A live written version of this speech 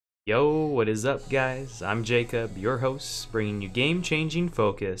Yo, what is up, guys? I'm Jacob, your host, bringing you game-changing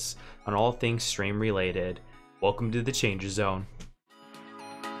focus on all things stream related. Welcome to the Changer Zone.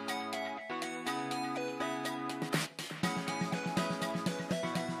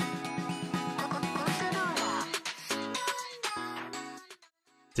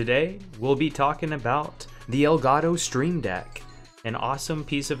 Today, we'll be talking about the Elgato Stream Deck, an awesome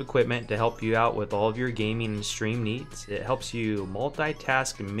piece of equipment to help you out with all of your gaming and stream needs. It helps you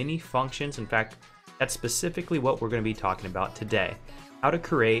multitask many functions. In fact, that's specifically what we're going to be talking about today. How to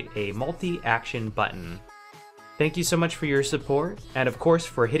create a multi-action button. Thank you so much for your support, and of course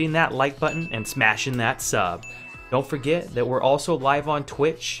for hitting that like button and smashing that sub. Don't forget that we're also live on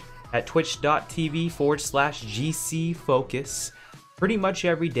Twitch at twitch.tv/GCFocus. Pretty much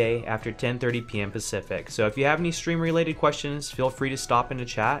every day after 10:30 p.m. Pacific. So if you have any stream related questions, feel free to stop in the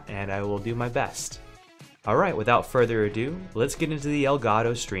chat and I will do my best. Alright, without further ado, let's get into the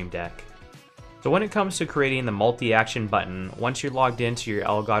Elgato Stream Deck. So when it comes to creating the multi-action button, once you're logged into your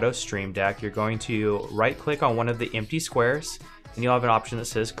Elgato Stream Deck, you're going to right click on one of the empty squares and you'll have an option that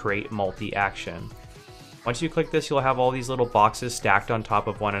says create multi-action. Once you click this, you'll have all these little boxes stacked on top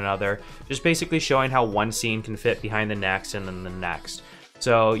of one another, just basically showing how one scene can fit behind the next and then the next.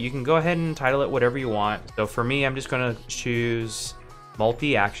 So you can go ahead and title it whatever you want. So for me, I'm just going to choose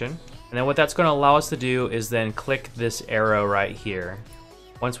multi-action. And then what that's going to allow us to do is then click this arrow right here.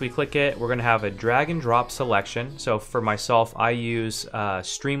 Once we click it, we're going to have a drag and drop selection. So for myself, I use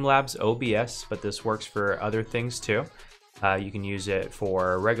Streamlabs OBS, but this works for other things too. You can use it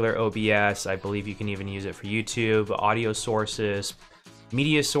for regular OBS. I believe you can even use it for YouTube, audio sources,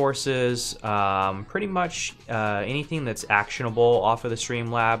 media sources, pretty much anything that's actionable off of the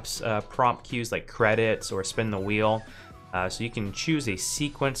Streamlabs prompt cues like credits or spin the wheel. So you can choose a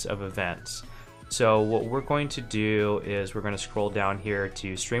sequence of events. So what we're going to do is we're going to scroll down here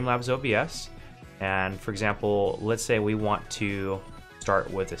to Streamlabs OBS. And for example, let's say we want to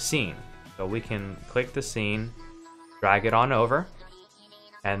start with a scene. So we can click the scene, drag it on over,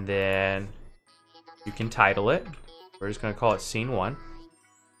 and then you can title it. We're just going to call it Scene 1.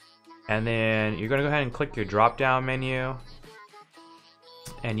 And then you're going to go ahead and click your drop down menu,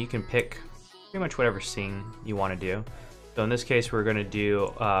 and you can pick pretty much whatever scene you want to do. So in this case, we're going to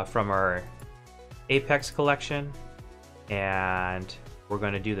do from our Apex collection, and we're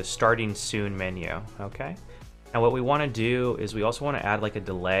going to do the Starting Soon menu. Okay. Now what we want to do is we also want to add like a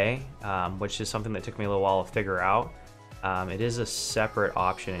delay, which is something that took me a little while to figure out. It is a separate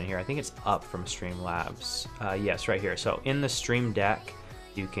option in here. I think it's up from Streamlabs. Yes, right here. So in the Stream Deck,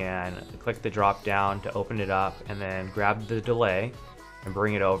 you can click the drop down to open it up and then grab the delay and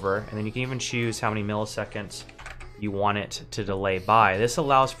bring it over. And then you can even choose how many milliseconds you want it to delay by. This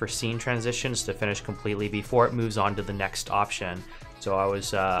allows for scene transitions to finish completely before it moves on to the next option. So I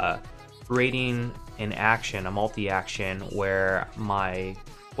was creating an action, a multi-action, where my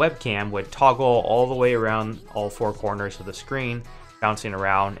webcam would toggle all the way around all four corners of the screen, bouncing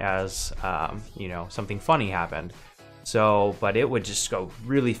around as you know, something funny happened. So, but it would just go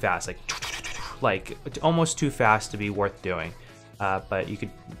really fast, like almost too fast to be worth doing. But you could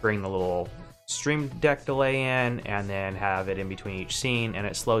bring the little Stream Deck delay in and then have it in between each scene, and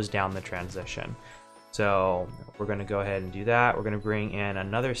it slows down the transition. So we're going to go ahead and do that. We're going to bring in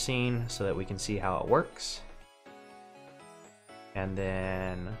another scene so that we can see how it works. And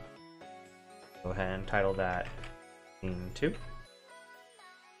then go ahead and title that Scene 2.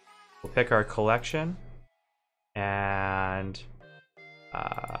 We'll pick our collection and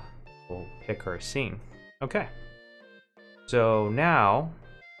we'll pick our scene. Okay. So now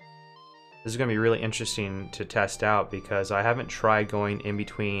this is going to be really interesting to test out because I haven't tried going in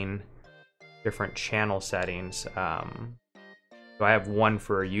between different channel settings. So I have one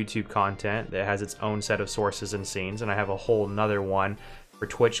for YouTube content that has its own set of sources and scenes, and I have a whole another one for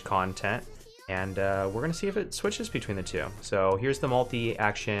Twitch content, and we're gonna see if it switches between the two. So here's the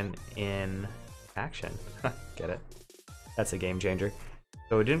multi-action in action. Get it? That's a game changer.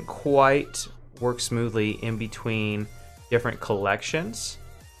 So it didn't quite work smoothly in between different collections,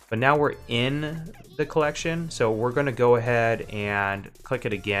 but now we're in the collection, so we're gonna go ahead and click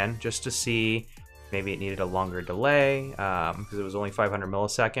it again just to see. Maybe it needed a longer delay because it was only 500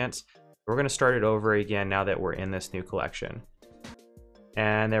 milliseconds. We're going to start it over again now that we're in this new collection.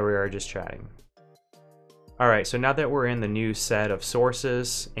 And there we are, just chatting. All right, so now that we're in the new set of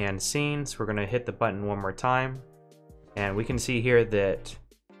sources and scenes, we're going to hit the button one more time. And we can see here that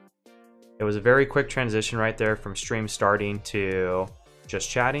it was a very quick transition right there from stream starting to just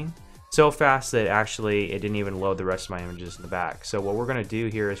chatting. So fast that actually it didn't even load the rest of my images in the back. So what we're going to do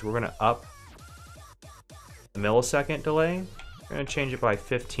here is we're going to up the millisecond delay We're going to change it by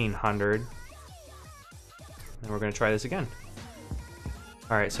 1500. And we're going to try this again.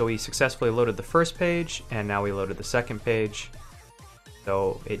 Alright, so we successfully loaded the first page, and now we loaded the second page.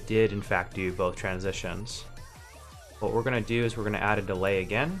 So it did in fact do both transitions. What we're going to do is we're going to add a delay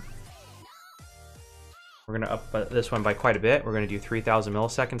again. We're going to up this one by quite a bit. We're going to do 3000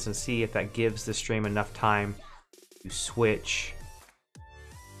 milliseconds and see if that gives the stream enough time to switch.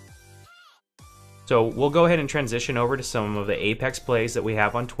 So we'll go ahead and transition over to some of the Apex plays that we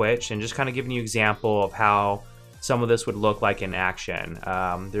have on Twitch and just kind of giving you an example of how some of this would look like in action.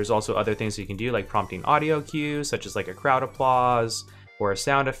 There's also other things you can do, like prompting audio cues, such as like a crowd applause or a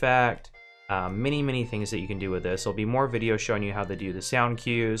sound effect. Many things that you can do with this. There'll be more videos showing you how to do the sound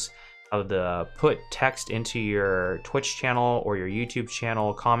cues, how to put text into your Twitch channel or your YouTube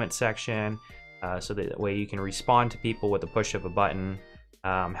channel comment section, so that way you can respond to people with the push of a button,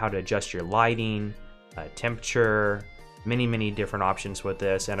 how to adjust your lighting, temperature, many different options with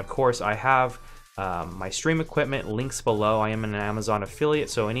this. And of course, I have my stream equipment links below. I am an Amazon affiliate,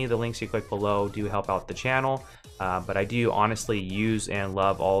 so any of the links you click below do help out the channel. But I do honestly use and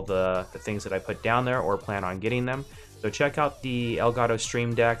love all the things that I put down there or plan on getting them. So check out the Elgato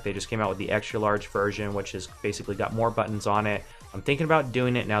Stream Deck. They just came out with the extra large version, which has basically got more buttons on it. I'm thinking about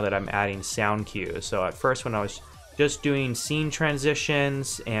doing it now that I'm adding sound cues. So at first, when I was just doing scene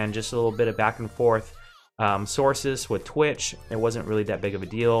transitions and just a little bit of back and forth sources with Twitch, it wasn't really that big of a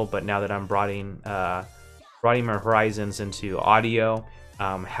deal. But now that I'm broadening my horizons into audio,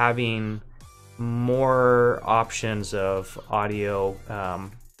 having more options of audio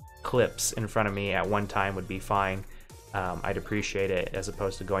clips in front of me at one time would be fine. I'd appreciate it, as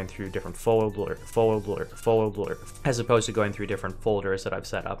opposed to going through different folders that I've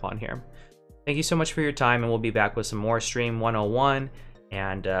set up on here. Thank you so much for your time, and we'll be back with some more Stream 101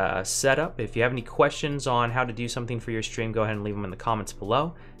 and setup. If you have any questions on how to do something for your stream, go ahead and leave them in the comments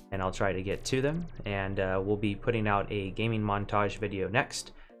below, and I'll try to get to them. And we'll be putting out a gaming montage video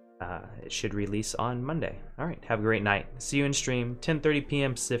next. It should release on Monday. All right, have a great night. See you in stream, 10:30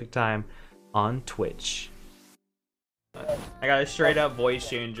 p.m. Pacific time on Twitch. I got a straight up voice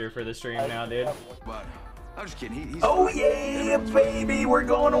changer for the stream now, dude. I'm just kidding. Oh yeah, baby, we're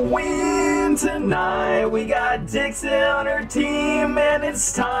gonna win tonight. We got Dixie on our team, and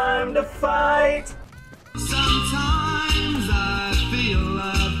it's time to fight. Sometimes I feel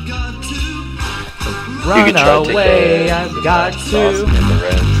I've got to Run away, I've got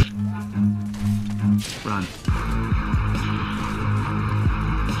to.